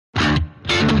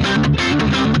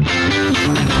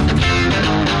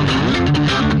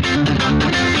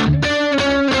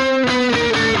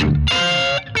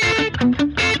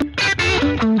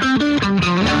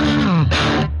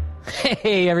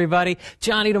everybody.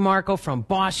 Johnny DeMarco from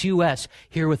Boss US,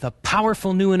 here with a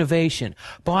powerful new innovation.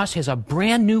 Boss has a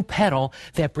brand new pedal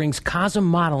that brings Cosm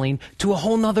modeling to a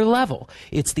whole nother level.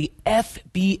 It's the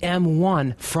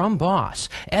FBM1 from Boss.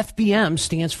 FBM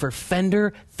stands for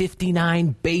Fender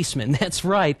 59 Bassman. That's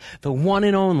right, the one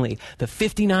and only. The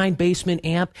 59 Bassman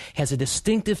amp has a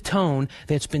distinctive tone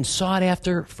that's been sought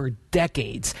after for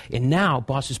decades, and now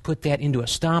Boss has put that into a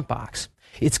stomp box.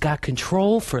 It's got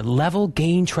control for level,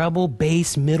 gain, treble,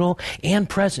 bass, middle, and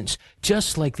presence,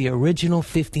 just like the original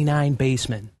 59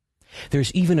 Bassman.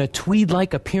 There's even a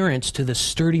tweed-like appearance to the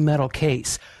sturdy metal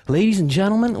case. Ladies and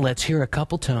gentlemen, let's hear a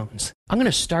couple tones. I'm going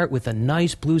to start with a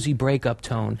nice bluesy breakup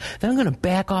tone. Then I'm going to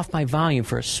back off my volume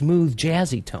for a smooth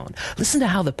jazzy tone. Listen to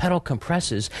how the pedal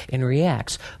compresses and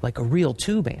reacts like a real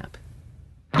tube amp.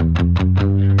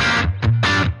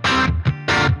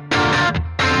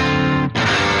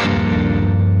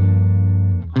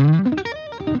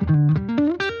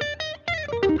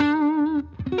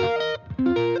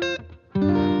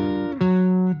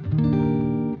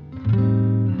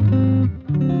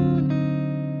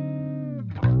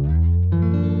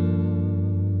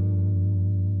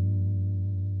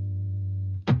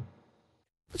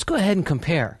 Let's go ahead and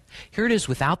compare. Here it is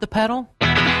without the pedal.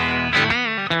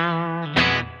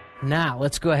 Now,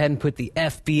 let's go ahead and put the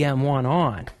FBM1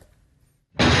 on.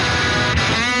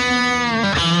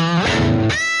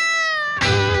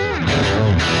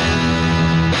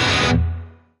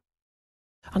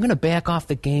 I'm going to back off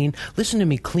the gain, listen to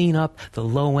me clean up the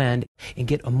low end, and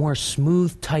get a more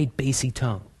smooth, tight, bassy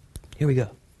tone. Here we go.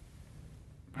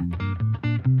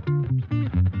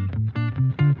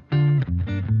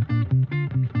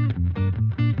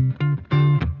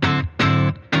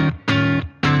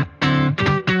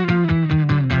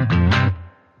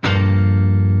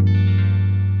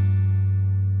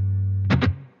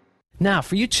 Now,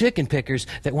 for you chicken pickers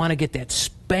that want to get that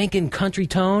spanking country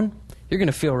tone, you're going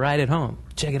to feel right at home.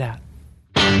 Check it out.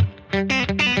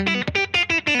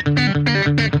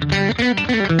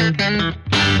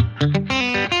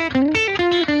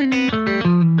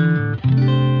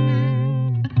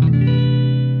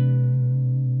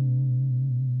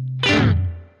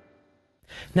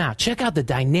 Now, check out the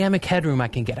dynamic headroom I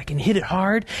can get. I can hit it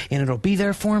hard, and it'll be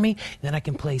there for me, and then I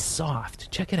can play soft.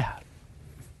 Check it out.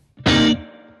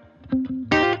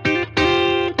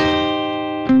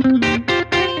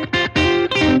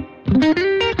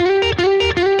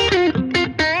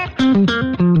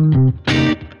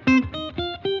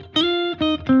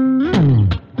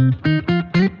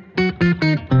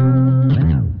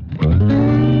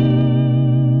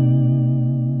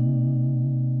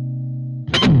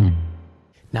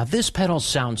 Now this pedal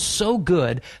sounds so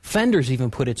good, Fender's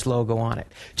even put its logo on it.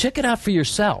 Check it out for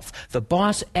yourself, the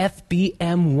Boss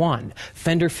FBM1,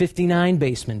 Fender 59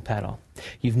 Bassman pedal.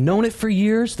 You've known it for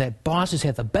years that Boss has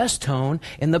had the best tone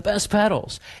and the best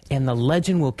pedals, and the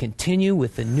legend will continue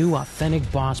with the new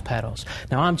authentic Boss pedals.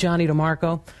 Now I'm Johnny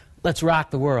DeMarco. Let's rock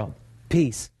the world.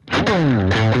 Peace.